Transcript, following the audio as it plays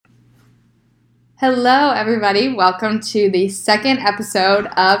Hello, everybody. Welcome to the second episode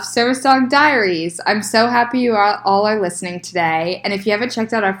of Service Dog Diaries. I'm so happy you all are listening today. And if you haven't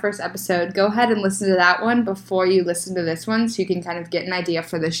checked out our first episode, go ahead and listen to that one before you listen to this one so you can kind of get an idea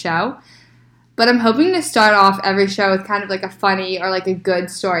for the show. But I'm hoping to start off every show with kind of like a funny or like a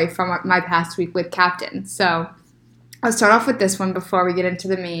good story from my past week with Captain. So I'll start off with this one before we get into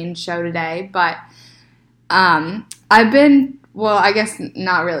the main show today. But well, I guess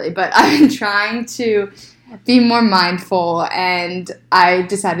not really, but I've been trying to be more mindful, and I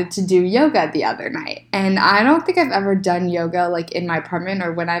decided to do yoga the other night. And I don't think I've ever done yoga like in my apartment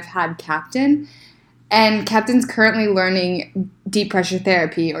or when I've had Captain. And Captain's currently learning deep pressure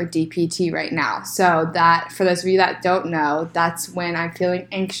therapy or DPT right now. So that, for those of you that don't know, that's when I'm feeling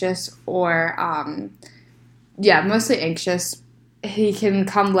anxious or, mostly anxious. He can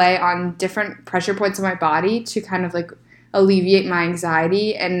come lay on different pressure points in my body to kind of like alleviate my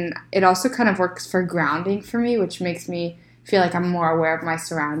anxiety, and it also kind of works for grounding for me, which makes me feel like I'm more aware of my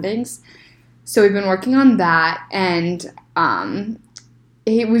surroundings. So we've been working on that, and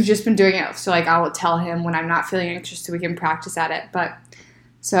we've just been doing it, so like I will tell him when I'm not feeling anxious so we can practice at it. But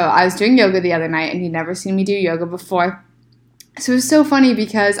so I was doing yoga the other night, and he'd never seen me do yoga before. So it was so funny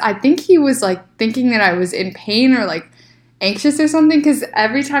because I think he was like thinking that I was in pain or like anxious or something, because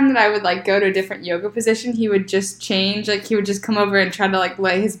every time that I would like go to a different yoga position, he would just change. Like he would just come over and try to like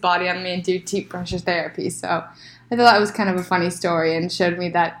lay his body on me and do deep pressure therapy. So I thought that was kind of a funny story and showed me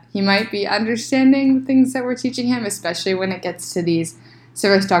that he might be understanding the things that we're teaching him, especially when it gets to these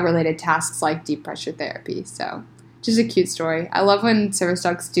service dog related tasks like deep pressure therapy. So just a cute story. I love when service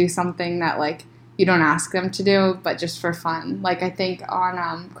dogs do something that like you don't ask them to do, but just for fun. Like I think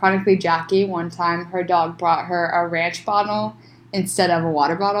on Chronically Jackie, one time her dog brought her a ranch bottle instead of a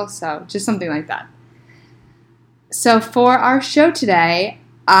water bottle, so just something like that. So for our show today,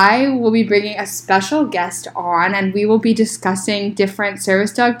 I will be bringing a special guest on, and we will be discussing different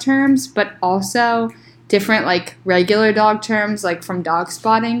service dog terms, but also different like regular dog terms, like from dog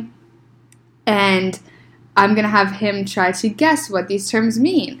spotting. And I'm going to have him try to guess what these terms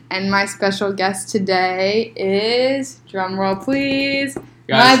mean. And my special guest today is, drumroll please,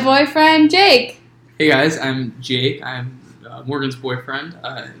 guys. My boyfriend, Jake. Hey guys, I'm Jake. I'm Morgan's boyfriend.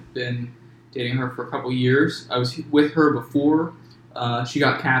 I've been dating her for a couple years. I was with her before she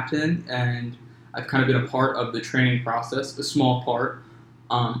got Captain, and I've kind of been a part of the training process, a small part,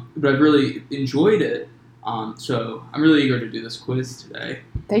 but I've really enjoyed it. So I'm really eager to do this quiz today.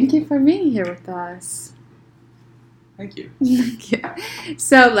 Thank you for being here with us. Thank you. Thank you.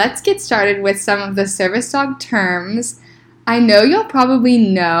 So let's get started with some of the service dog terms. I know you'll probably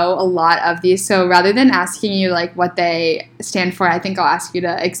know a lot of these, so rather than asking you like what they stand for, I think I'll ask you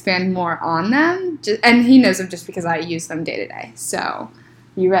to expand more on them. And he knows them just because I use them day to day. So,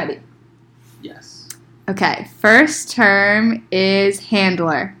 you ready? Yes. Okay, first term is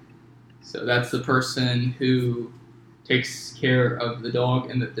handler. So that's the person who takes care of the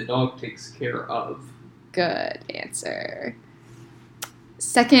dog and that the dog takes care of. Good answer.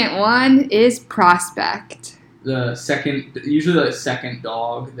 Second one is prospect. Usually the second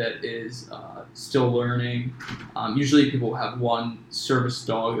dog that is still learning. Usually people have one service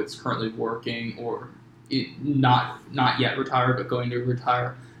dog that's currently working or not yet retired but going to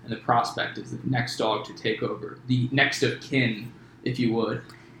retire, and the prospect is the next dog to take over, the next of kin, if you would.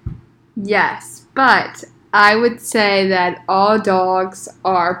 Yes, but I would say that all dogs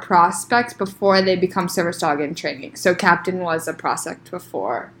are prospects before they become service dog in training. So Captain was a prospect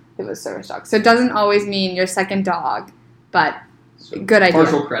before it was service dog. So it doesn't always mean your second dog, but so good idea.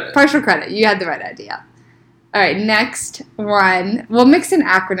 Partial credit. You had the right idea. All right, next one. We'll mix in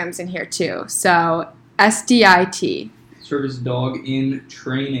acronyms in here too. So SDIT. Service dog in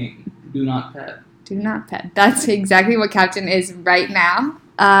training. Do not pet. Do not pet. That's exactly what Captain is right now.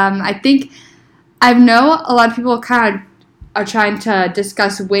 I know a lot of people kind of are trying to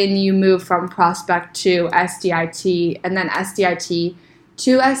discuss when you move from prospect to SDIT and then SDIT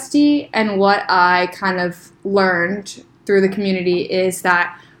to SD, and what I kind of learned through the community is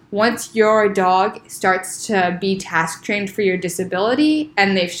that once your dog starts to be task trained for your disability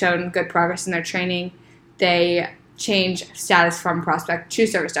and they've shown good progress in their training, they change status from prospect to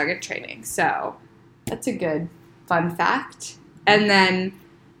service dog in training. So that's a good fun fact. And then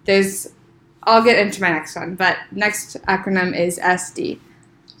I'll get into my next one, but next acronym is SD.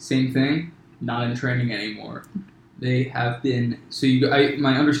 Same thing, not in training anymore. They have been,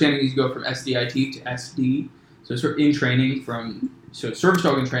 my understanding is you go from SDIT to SD, so in training service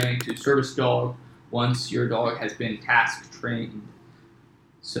dog in training to service dog once your dog has been task trained.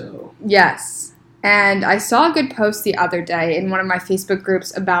 So yes, and I saw a good post the other day in one of my Facebook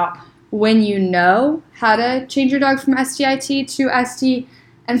groups about when you know how to change your dog from SDIT to SD.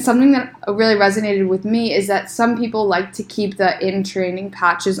 And something that really resonated with me is that some people like to keep the in-training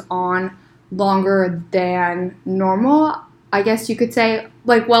patches on longer than normal. I guess you could say,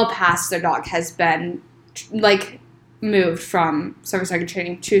 like, well past their dog has been, like, moved from service dog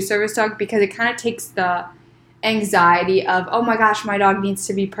training to service dog, because it kind of takes the anxiety of, oh my gosh, my dog needs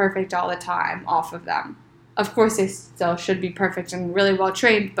to be perfect all the time off of them. Of course, they still should be perfect and really well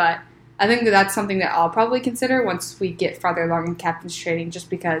trained, but I think that that's something that I'll probably consider once we get farther along in captain's training, just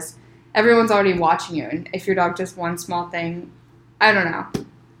because everyone's already watching you, and if your dog does one small thing, I don't know.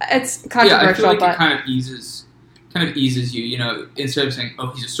 It's controversial, yeah, I feel like but it kind of eases you, you know, instead of saying,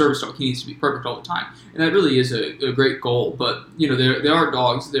 oh, he's a service dog, he needs to be perfect all the time. And that really is a great goal, but, you know, there are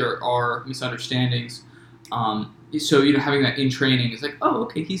dogs, there are misunderstandings. So, you know, having that in training is like, oh,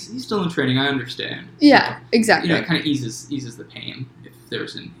 okay, he's still in training, I understand. Yeah, so, exactly. You know, it kind of eases the pain if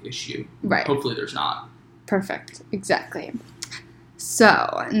there's an issue. Right. Hopefully there's not. Perfect. Exactly.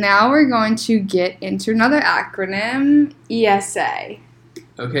 So, now we're going to get into another acronym, ESA.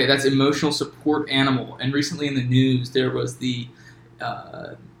 Okay, that's Emotional Support Animal. And recently in the news, there was the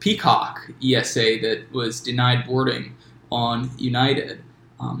Peacock ESA that was denied boarding on United,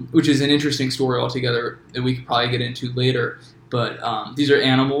 which is an interesting story altogether that we could probably get into later. But these are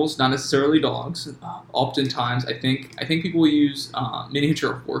animals, not necessarily dogs. Oftentimes, I think people will use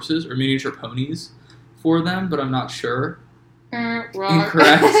miniature horses or miniature ponies for them, but I'm not sure. Wrong.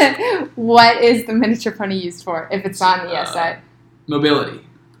 Incorrect. What is the miniature pony used for if it's not an ESA? Mobility.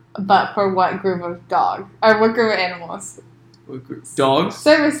 But for what group of dogs? Or what group of animals? What group? Dogs?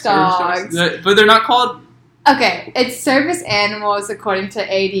 Service dogs. But they're not called... Okay, it's service animals according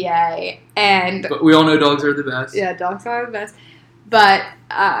to ADA, and... But we all know dogs are the best. Yeah, dogs are the best. But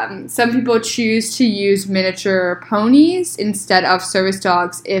some people choose to use miniature ponies instead of service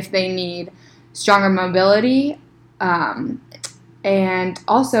dogs if they need stronger mobility. And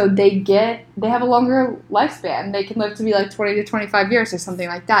also, they have a longer lifespan. They can live to be like 20 to 25 years or something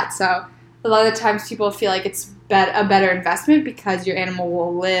like that. So a lot of the times people feel like it's a better investment because your animal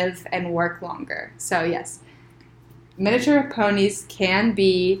will live and work longer. So yes, miniature ponies can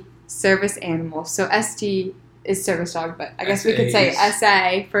be service animals. So ST is service dog, but I guess we could say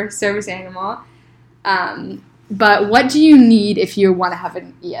SA for service animal. But what do you need if you want to have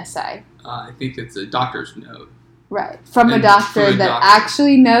an ESA? I think it's a doctor's note. Right. From a doctor that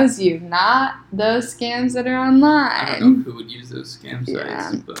actually knows you, not those scams that are online. I don't know who would use those scam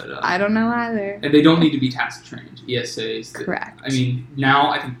sites. But, I don't know either. And they don't need to be task trained. ESAs. Correct. I mean, now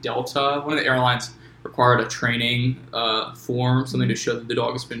I think Delta, one of the airlines, required a training form, something to show that the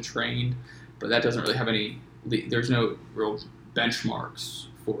dog has been trained. But that doesn't really have any, there's no real benchmarks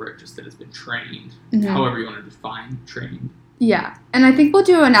for it, just that it's been trained. Mm-hmm. However you want to define trained. Yeah. And I think we'll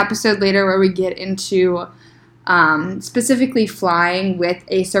do an episode later where we get into... specifically flying with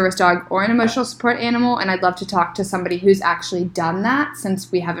a service dog or an emotional support animal, and I'd love to talk to somebody who's actually done that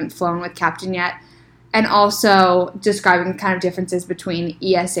since we haven't flown with Captain yet, and also describing kind of differences between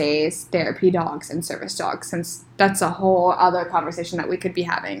ESAs, therapy dogs, and service dogs, since that's a whole other conversation that we could be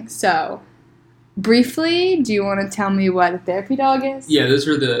having. So, briefly, do you want to tell me what a therapy dog is? Yeah, those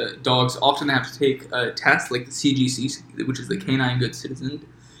are the dogs often have to take a test like the CGC, which is the Canine Good Citizen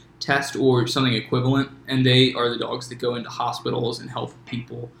test or something equivalent, and they are the dogs that go into hospitals and help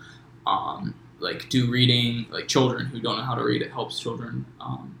people like do reading, like children who don't know how to read. It helps children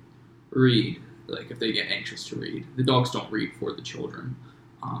read, like if they get anxious to read. The dogs don't read for the children,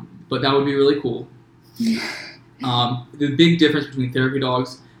 but that would be really cool. The big difference between therapy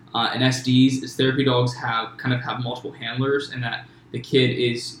dogs and SDs is therapy dogs have multiple handlers, and that the kid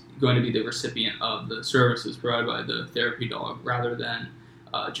is going to be the recipient of the services provided by the therapy dog rather than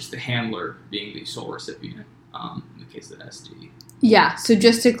just the handler being the sole recipient in the case of the SD. Yeah, so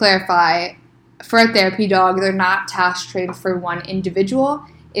just to clarify, for a therapy dog, they're not task trained for one individual.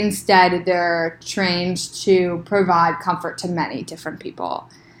 Instead, they're trained to provide comfort to many different people.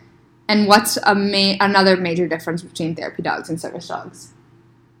 And what's another major difference between therapy dogs and service dogs?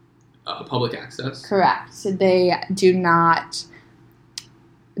 Public access. Correct. So they are not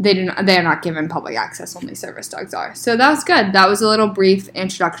given public access, only service dogs are. So that was good. That was a little brief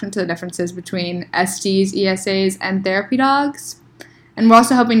introduction to the differences between SDs, ESAs, and therapy dogs. And we're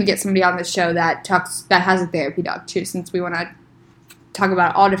also hoping to get somebody on the show that has a therapy dog too, since we want to talk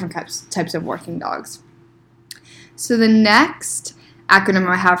about all different types of working dogs. So the next acronym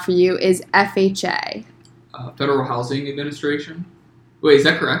I have for you is FHA. Federal Housing Administration. Wait, is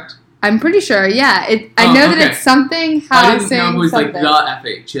that correct? I'm pretty sure, yeah. I know that it's something housing. I didn't know it was something. Like the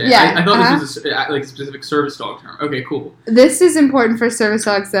FHA. Yeah, I thought this was like a specific service dog term. Okay, cool. This is important for service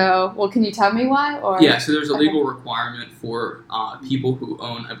dogs, though. Well, can you tell me why? Or yeah, so there's a legal requirement for people who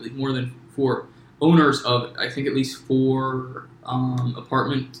own, I believe, more than 4 owners of, I think, at least 4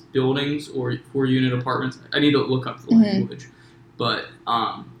 apartment buildings or 4-unit apartments. I need to look up the language, but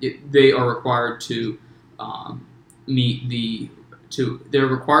they are required to they're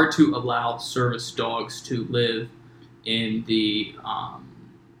required to allow service dogs to live in the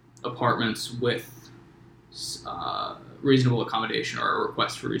apartments with reasonable accommodation or a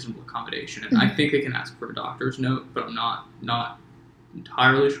request for reasonable accommodation. And I think they can ask for a doctor's note, but I'm not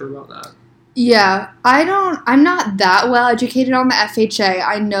entirely sure about that. Yeah, I'm not that well educated on the FHA.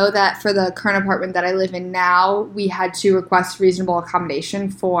 I know that for the current apartment that I live in now, we had to request reasonable accommodation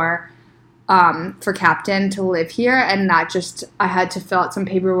for Captain to live here, and I had to fill out some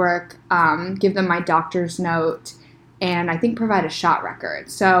paperwork, give them my doctor's note, and I think provide a shot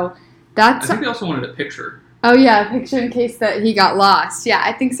record. So that's. I think they also wanted a picture. Oh yeah, a picture in case that he got lost. Yeah,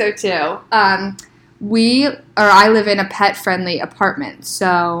 I think so too. I live in a pet-friendly apartment,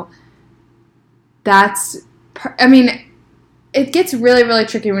 so it gets really, really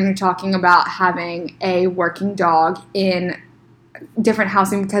tricky when you're talking about having a working dog in different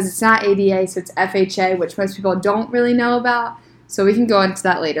housing because it's not ADA, so it's FHA, which most people don't really know about. So we can go into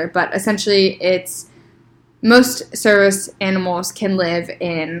that later. But essentially, most service animals can live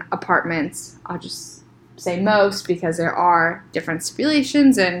in apartments. I'll just say most because there are different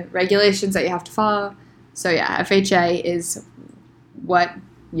stipulations and regulations that you have to follow. So yeah, FHA is what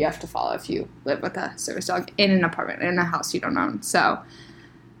you have to follow if you live with a service dog in an apartment, in a house you don't own. So,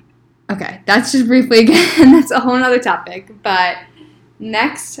 okay, that's just briefly, again, that's a whole other topic. But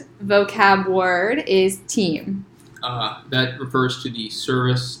next vocab word is team. That refers to the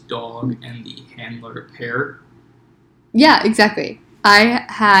service dog and the handler pair. Yeah, exactly. I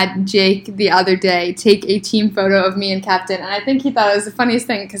had Jake the other day take a team photo of me and Captain, and I think he thought it was the funniest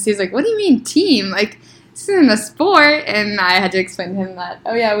thing because he's like, what do you mean team? Like, this isn't a sport. And I had to explain to him that,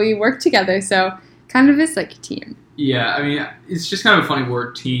 oh yeah, we work together, so kind of is like a team. Yeah, I mean, it's just kind of a funny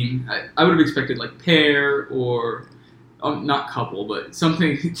word, team. I would have expected like pair or, not couple, but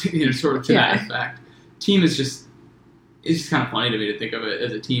something sort of to that effect. Team is just, it's just kind of funny to me to think of it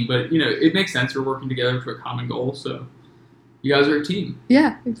as a team, but it makes sense. We're working together for a common goal, so you guys are a team.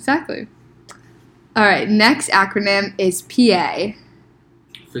 Yeah, exactly. All right, next acronym is PA.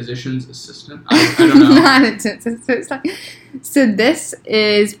 Physician's assistant? I don't know. So this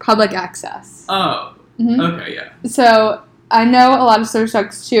is public access. Oh, okay, yeah. So I know a lot of service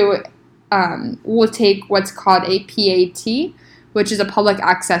dogs too will take what's called a PAT, which is a public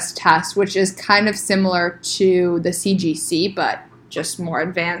access test, which is kind of similar to the CGC, but just more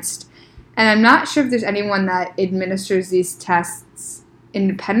advanced. And I'm not sure if there's anyone that administers these tests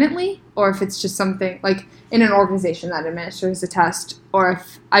independently, or if it's just something like in an organization that administers the test, or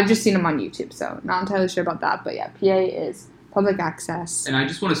if I've just seen them on YouTube, so not entirely sure about that. But yeah, PA is public access. And I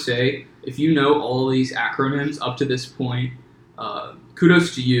just want to say, if you know all of these acronyms up to this point,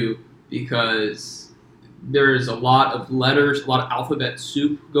 kudos to you, because there is a lot of letters, a lot of alphabet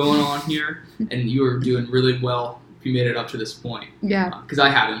soup going on here, and you are doing really well if you made it up to this point. Yeah. Because I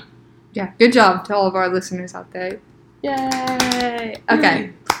haven't. Yeah, good job to all of our listeners out there. Yay!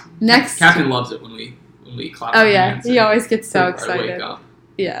 Okay, next. Captain loves it when we clap. Oh yeah, he always gets so excited. Wake up.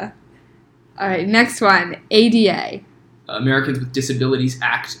 Yeah. All right, next one, ADA. Americans with Disabilities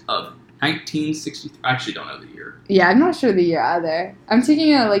Act of 1963. I actually don't know the year. Yeah, I'm not sure the year either. I'm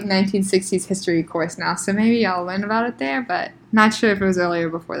taking a 1960s history course now, so maybe I'll learn about it there, but not sure if it was earlier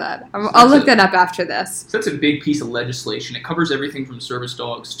before that. I'll look that up after this. So that's a big piece of legislation. It covers everything from service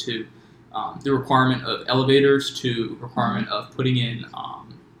dogs to the requirement of elevators to requirement of putting in,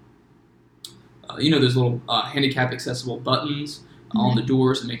 those little handicap accessible buttons on the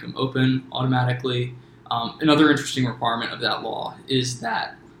doors and make them open automatically. Another interesting requirement of that law is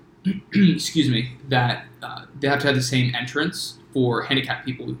that, that they have to have the same entrance for handicapped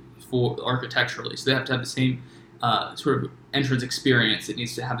people for architecturally. So they have to have the same sort of entrance experience. It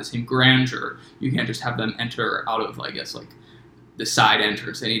needs to have the same grandeur. You can't just have them enter out of, I guess, like the side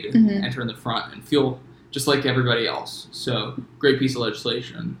entrance. They need to enter in the front and feel just like everybody else. So great piece of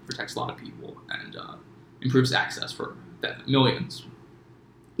legislation, protects a lot of people, and improves access for millions.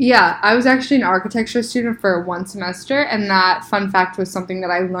 Yeah, I was actually an architecture student for 1 semester, and that fun fact was something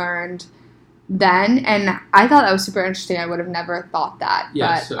that I learned then, and I thought that was super interesting. I would have never thought that.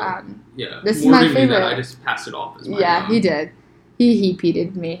 Yeah, but, this is my favorite. That, I just passed it off as my own. He did. He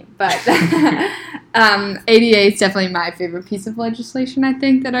peated me. But ADA is definitely my favorite piece of legislation, I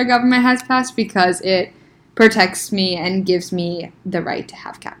think, that our government has passed because it protects me and gives me the right to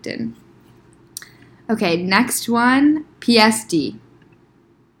have captain. Okay, next one, PSD.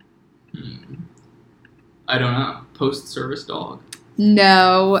 I don't know. Post-service dog?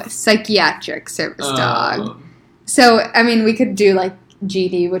 No, psychiatric service dog. So, I mean, we could do like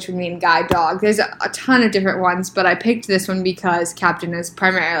GD, which would mean guide dog. There's a ton of different ones, but I picked this one because Captain is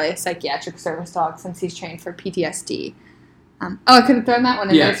primarily a psychiatric service dog since he's trained for PTSD. I could have thrown that one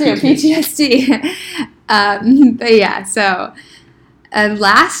in there too, PTSD. But yeah, so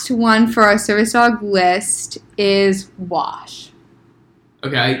last one for our service dog list is Wash.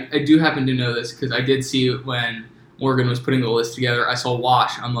 Okay, I do happen to know this because I did see it when Morgan was putting the list together. I saw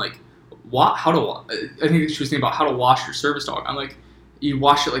Wash. I'm like, what? How to? I think she was thinking about how to wash your service dog. I'm like, you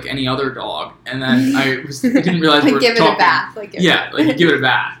wash it like any other dog, and then I didn't realize like we were give talking. It a bath. Like give it a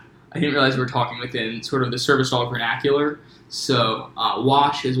bath. I didn't realize we were talking within sort of the service dog vernacular. So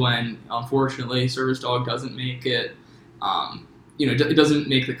wash is when, unfortunately, service dog doesn't make it. It doesn't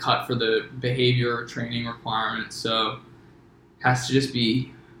make the cut for the behavior or training requirements. So it has to just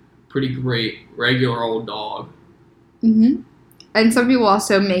be pretty great regular old dog. Mm-hmm. And some people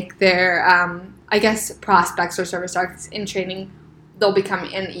also make their, prospects or service dogs in training, they'll become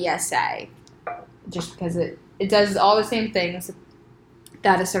an ESA just because it does all the same things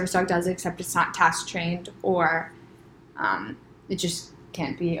that a service dog does, except it's not task trained or it just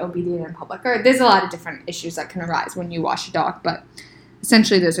can't be obedient in public. Or there's a lot of different issues that can arise when you wash a dog, but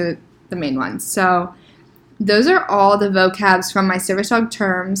essentially those are the main ones. So those are all the vocabs from my service dog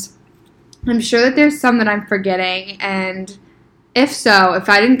terms. I'm sure that there's some that I'm forgetting, and if so, if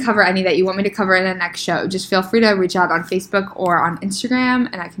I didn't cover any that you want me to cover in the next show, just feel free to reach out on Facebook or on Instagram,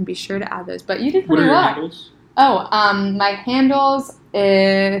 and I can be sure to add those. But you did pretty well. What are your handles? Oh, my handles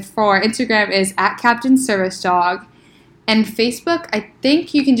for Instagram is @CaptainServiceDog, and Facebook, I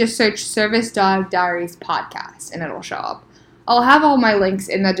think you can just search Service Dog Diaries Podcast, and it'll show up. I'll have all my links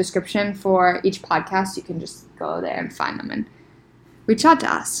in the description for each podcast. You can just go there and find them and reach out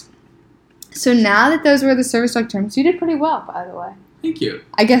to us. So now that those were the service dog terms, you did pretty well, by the way. Thank you.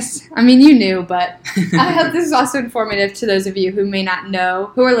 You knew, but I hope this is also informative to those of you who may not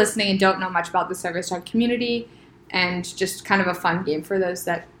know, who are listening and don't know much about the service dog community, and just kind of a fun game for those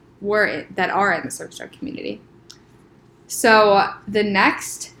that are in the service dog community. So the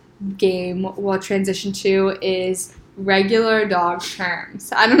next game we'll transition to is regular dog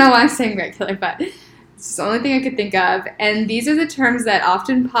terms. I don't know why I'm saying regular, but it's the only thing I could think of. And these are the terms that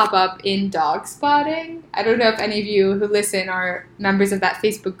often pop up in dog spotting. I don't know if any of you who listen are members of that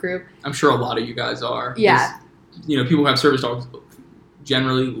Facebook group. I'm sure a lot of you guys are. Yeah. People who have service dogs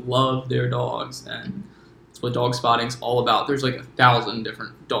generally love their dogs, and that's what dog spotting is all about. There's like 1,000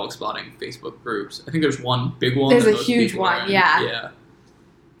 different dog spotting Facebook groups. I think there's one big one. There's a huge one, yeah.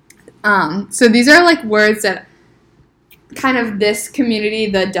 So these are like words that kind of this community,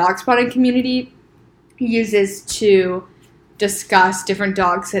 the dog spotting community, uses to discuss different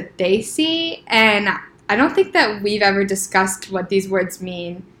dogs that they see, and I don't think that we've ever discussed what these words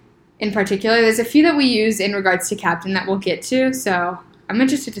mean in particular. There's a few that we use in regards to Captain that we'll get to, so I'm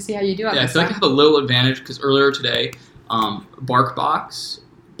interested to see how you do on this. Yeah, I feel like I have a little advantage because earlier today, BarkBox,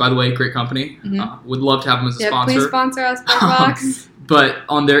 by the way, great company, would love to have them as a sponsor. Please sponsor us, BarkBox. But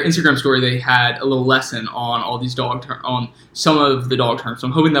on their Instagram story, they had a little lesson on all these on some of the dog terms. So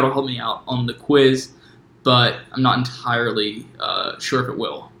I'm hoping that'll help me out on the quiz, but I'm not entirely sure if it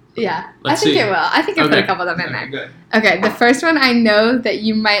will. Yeah, I think it will. I think I put a couple of them in there. Good. Okay, the first one I know that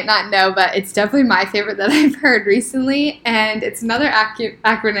you might not know, but it's definitely my favorite that I've heard recently, and it's another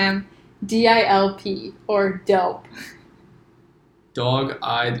acronym, DILP, or DILP. Dog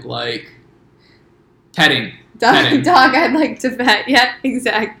I'd like petting. Dog I'd like to pet. Yeah,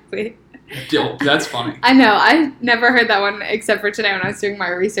 exactly. DILP, that's funny. I know. I never heard that one except for today when I was doing my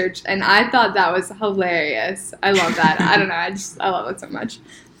research, and I thought that was hilarious. I love that. I don't know. I love it so much.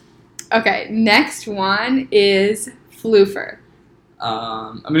 Okay, next one is floofer.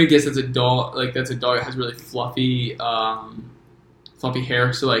 I'm gonna guess that's a dog. That's a dog that has really fluffy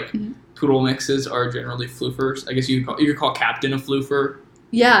hair. So poodle mixes are generally floofers. I guess you could call Captain a floofer.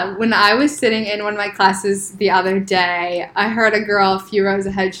 Yeah, when I was sitting in one of my classes the other day, I heard a girl a few rows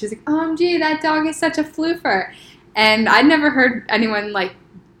ahead. She's like, "OMG, that dog is such a floofer," and I'd never heard anyone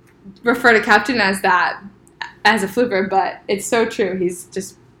refer to Captain as a floofer, but it's so true. He's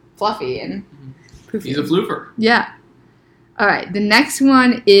just fluffy and poofy. He's a floofer. Yeah. All right. The next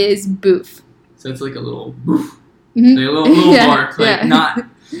one is boof. So it's like a little boof. Mm-hmm. Like a little bark. Not.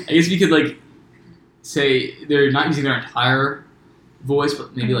 I guess you could say they're not using their entire voice,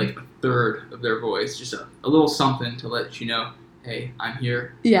 but maybe like a third of their voice, just a little something to let you know, hey, I'm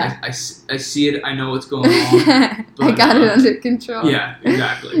here. Yeah. I see it. I know what's going on. But, I got it under control. Yeah,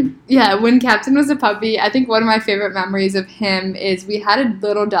 exactly. Yeah, when Captain was a puppy, I think one of my favorite memories of him is we had a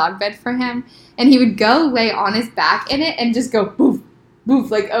little dog bed for him, and he would go lay on his back in it and just go boof,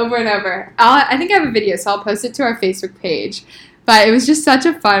 boof, like over and over. I think I have a video, so I'll post it to our Facebook page. But it was just such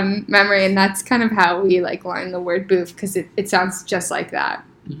a fun memory, and that's kind of how we like learned the word boof, because it sounds just like that.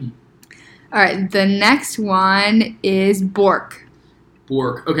 Mm-hmm. All right, the next one is Bork.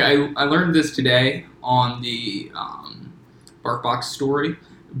 Bork. Okay, I learned this today on the BarkBox story.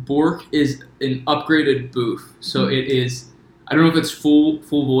 Bork is an upgraded boof, so it is. I don't know if it's full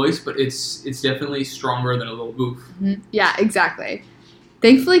voice, but it's definitely stronger than a little boof. Mm-hmm. Yeah, exactly.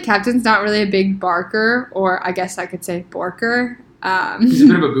 Thankfully, Captain's not really a big barker, or I guess I could say borker. He's a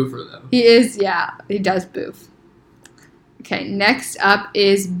bit of a boofer, though. He is, yeah. He does boof. Okay, next up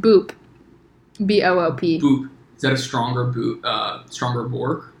is Boop. B-O-O-P. Boop. Is that a stronger stronger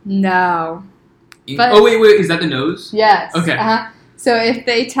Bork? No. But, oh, wait. Is that the nose? Yes. Okay. Uh-huh. So if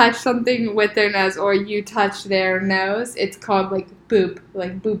they touch something with their nose, or you touch their nose, it's called, like, boop.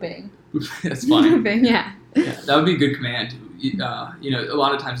 Like, booping. That's funny. Booping, yeah. Yeah, that would be a good command. A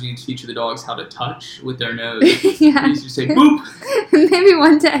lot of times you need to teach the dogs how to touch with their nose. Yeah. You used to say boop. Maybe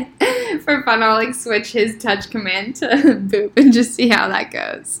one day, for fun, I'll like switch his touch command to boop and just see how that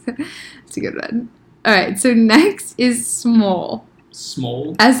goes. It's a good one. All right, so next is Smol.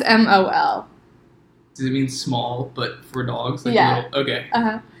 Smol? S-M-O-L. Does it mean small, but for dogs? Like Yeah. Okay.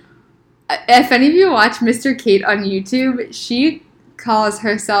 Uh-huh. If any of you watch Mr. Kate on YouTube, she calls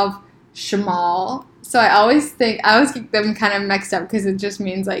herself Shamal. So I always get them kind of mixed up because it just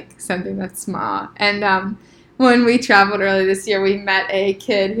means like something that's small. And when we traveled earlier this year, we met a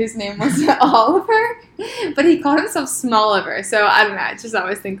kid whose name was Oliver, but he called himself Smalliver. So I don't know. I just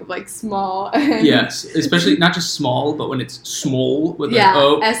always think of like small. Yes, especially not just small, but when it's small with yeah, an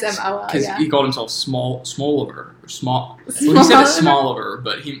O. S-M-O-L. Because Yeah. he called himself Smalliver or small. Well, he said it's Smalliver,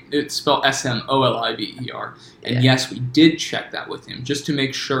 but it's spelled S-M-O-L-I-V-E-R. And yes, we did check that with him just to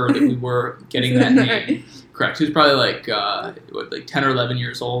make sure that we were getting that name correct. He was probably like 10 or 11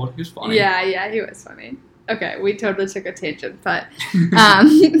 years old. He was funny. Yeah, he was funny. Okay, we totally took a tangent, but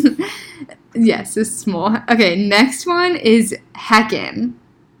yes, it's small. Okay, next one is Heckin.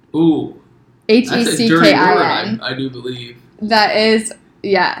 Ooh. H-E-C-K-I-N. That's a dirty word, I do believe. That is,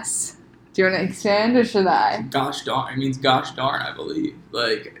 yes. Do you want to expand, or should I? Gosh darn. It means gosh darn, I believe.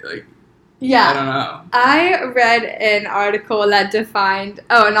 Like Yeah. I don't know. I read an article that defined...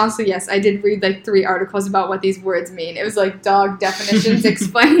 Oh, and also, yes, I did read, like, 3 articles about what these words mean. It was, like, dog definitions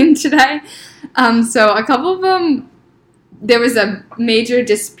explained today. So a couple of them, there was a major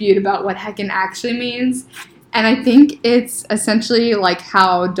dispute about what heckin' actually means. And I think it's essentially, like,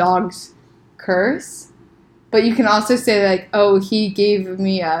 how dogs curse. But you can also say, like, oh, he gave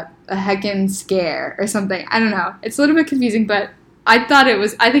me a heckin' scare or something. I don't know. It's a little bit confusing, but... I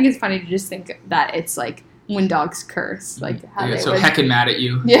think it's funny to just think that it's like when dogs curse, like how they so would. heckin' mad at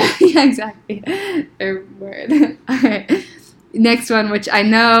you. Yeah, exactly. Their word. Alright. Next one, which I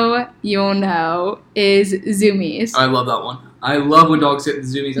know you'll know, is zoomies. I love that one. I love when dogs get the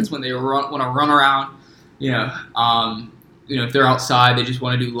zoomies. That's when they want to run around. If they're outside, they just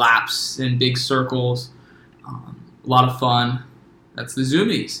want to do laps in big circles. A lot of fun. That's the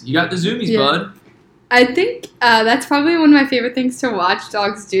zoomies. You got the zoomies, bud. I think that's probably one of my favorite things to watch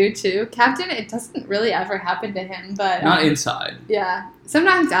dogs do, too. Captain, it doesn't really ever happen to him, but... Not inside. Yeah.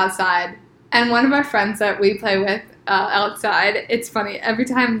 Sometimes outside. And one of our friends that we play with outside, it's funny. Every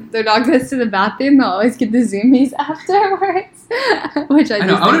time their dog goes to the bathroom, they'll always get the zoomies afterwards. Which I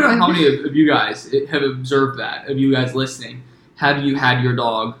know. I want to know how many of you guys have observed that, of you guys listening. Have you had your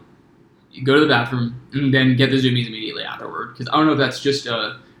dog go to the bathroom and then get the zoomies immediately afterward? Because I don't know if that's just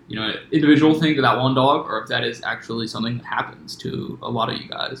an individual thing to that one dog, or if that is actually something that happens to a lot of you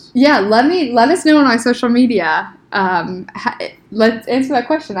guys. Yeah, let us know on our social media. Let's answer that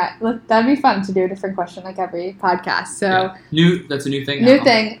question. That'd be fun to do a different question like every podcast. So that's a new thing. New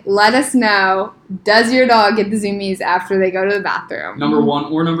thing. Let us know. Does your dog get the zoomies after they go to the bathroom? Number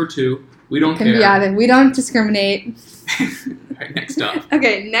 1 or number 2. We don't care. Can be added. We don't discriminate. All right, next up.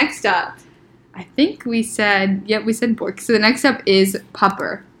 Okay, next up. I think we said Bork. So the next up is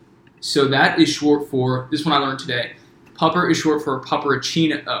Pupper. So that is short for, this one I learned today, Pupper is short for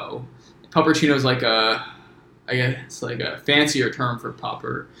Pupperuccino. Pupperuccino is like a fancier term for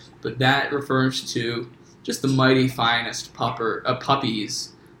pupper, but that refers to just the mighty finest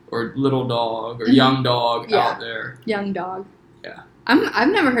puppies or little dog or young dog out there. Young dog. Yeah. I've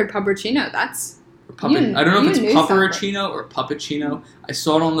never heard Pupperuccino. That's I don't know if it's knew Puppericino or Puppuccino. I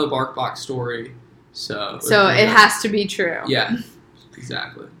saw it on the BarkBox story, so it has to be true. Yeah,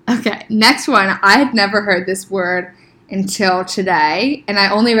 exactly. Okay, next one. I had never heard this word until today, and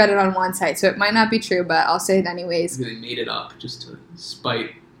I only read it on one site, so it might not be true, but I'll say it anyways. Maybe they made it up just to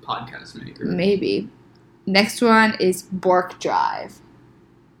spite podcast makers. Maybe. Next one is Bork Drive.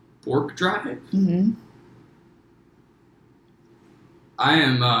 Bork Drive? Mm-hmm. I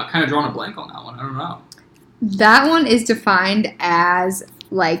am kind of drawing a blank on that one. I don't know. That one is defined as,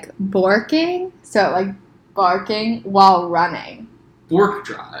 like, borking, so, like, barking while running. Bork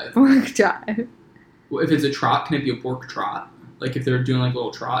Drive? Bork Drive. Well, if it's a trot, can it be a Bork Trot? Like, if they're doing, like, a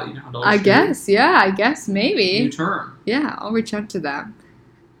little trot, you know how dogs I guess, maybe. New term. Yeah, I'll reach out to them.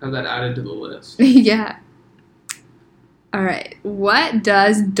 Have that added to the list. Yeah. All right. What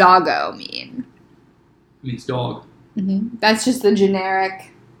does doggo mean? It means dog. Mm-hmm. That's just the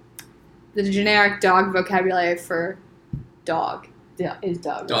generic dog vocabulary for dog. Is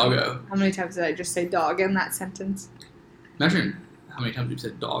doggo. Doggo. How many times did I just say dog in that sentence? Imagine how many times we've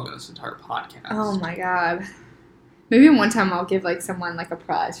said dog on this entire podcast. Oh my god. Maybe one time I'll give like someone like a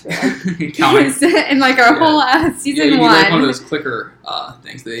prize for like counting. in like our whole season you one. like one of those clicker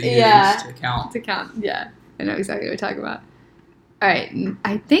things that they use to count. Yeah. I know exactly what we're talking about. All right.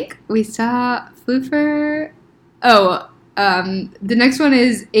 I think we saw Floofer. Oh, the next one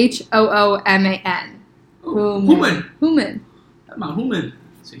is Hooman. Hooman. Hooman. That's my Hooman.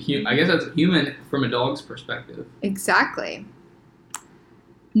 I guess that's human from a dog's perspective. Exactly.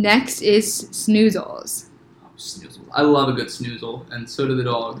 Next is snoozles. Oh, snoozles. I love a good snoozle, and so do the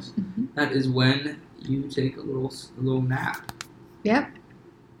dogs. Mm-hmm. That is when you take a little nap. Yep.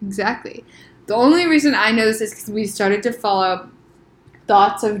 Exactly. The only reason I know this is because we started to follow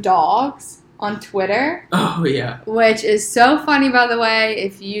Thoughts of Dogs on Twitter. Oh, yeah. Which is so funny, by the way.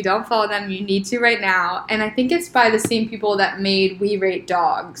 If you don't follow them, you need to right now. And I think it's by the same people that made We Rate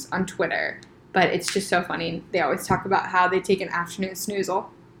Dogs on Twitter. But it's just so funny. They always talk about how they take an afternoon snoozle.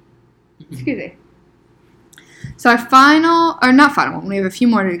 Excuse me. So our not final one, we have a few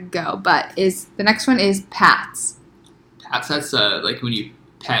more to go, but the next one is pats. Pats, that's like when you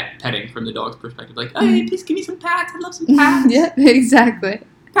petting from the dog's perspective. Like, hey, please give me some pats. I'd love some pats. Yeah, exactly.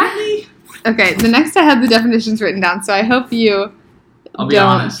 Pat me. Okay, the next I have the definitions written down, so I hope you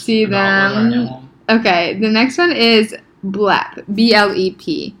don't see them. Okay, the next one is blep.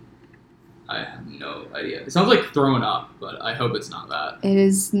 B-L-E-P. I have no idea. It sounds like throwing up, but I hope it's not that. It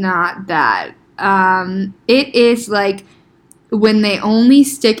is not that. It is like when they only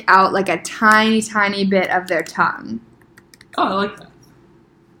stick out like a tiny, tiny bit of their tongue. Oh, I like that.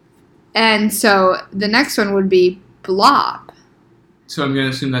 And so the next one would be blop. So I'm going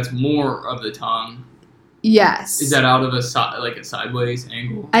to assume that's more of the tongue. Yes. Is that out of a sideways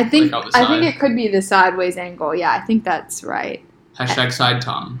angle? I think it could be the sideways angle. Yeah, I think that's right. Hashtag side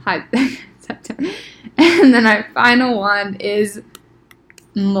tongue. And then our final one is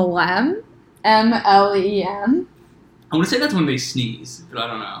mlem. M-L-E-M. I want to say that's when they sneeze, but I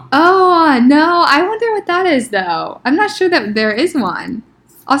don't know. Oh, no. I wonder what that is, though. I'm not sure that there is one.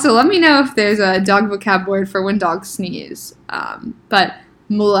 Also, let me know if there's a dog vocab word for when dogs sneeze. But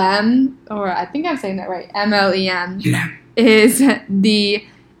mlem, or I think I'm saying that right, M-L-E-M, is the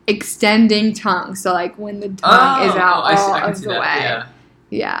extending tongue. So, like, when the tongue is out all of the way.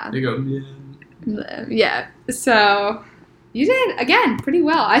 Yeah. They go, yeah. So, you did, again, pretty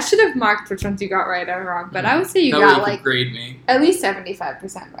well. I should have marked which ones you got right or wrong, but I would say you got, like, grade me. At least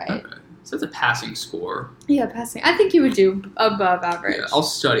 75% right. Okay. So that's a passing score. Yeah, passing. I think you would do above average. Yeah, I'll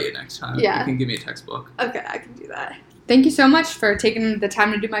study it next time. Yeah. You can give me a textbook. Okay, I can do that. Thank you so much for taking the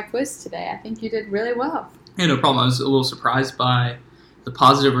time to do my quiz today. I think you did really well. Yeah, no problem. I was a little surprised by the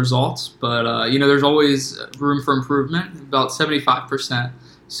positive results, but, there's always room for improvement, about 75%.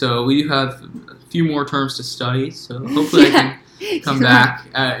 So we do have a few more terms to study, so hopefully I can come back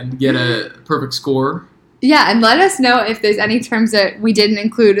and get a perfect score. Yeah, and let us know if there's any terms that we didn't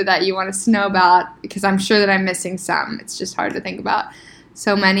include or that you want us to know about, because I'm sure that I'm missing some. It's just hard to think about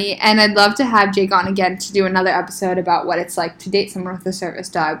so many. And I'd love to have Jake on again to do another episode about what it's like to date someone with a service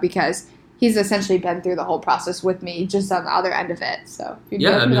dog, because he's essentially been through the whole process with me, just on the other end of it. So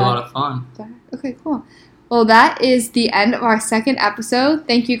yeah, that'd be a lot of fun. Okay, cool. Well, that is the end of our second episode.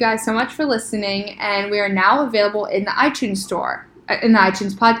 Thank you guys so much for listening, and we are now available in the iTunes store. In the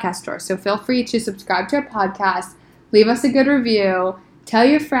iTunes podcast store. So feel free to subscribe to our podcast, leave us a good review, tell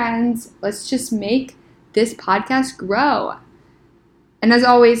your friends. Let's just make this podcast grow. And as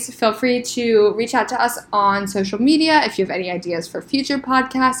always, feel free to reach out to us on social media if you have any ideas for future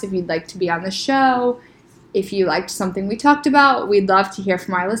podcasts, if you'd like to be on the show, if you liked something we talked about. We'd love to hear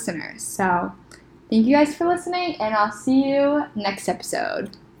from our listeners. So Thank you guys for listening, and I'll see you next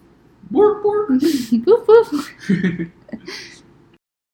episode. Bork, bork. Woof, woof.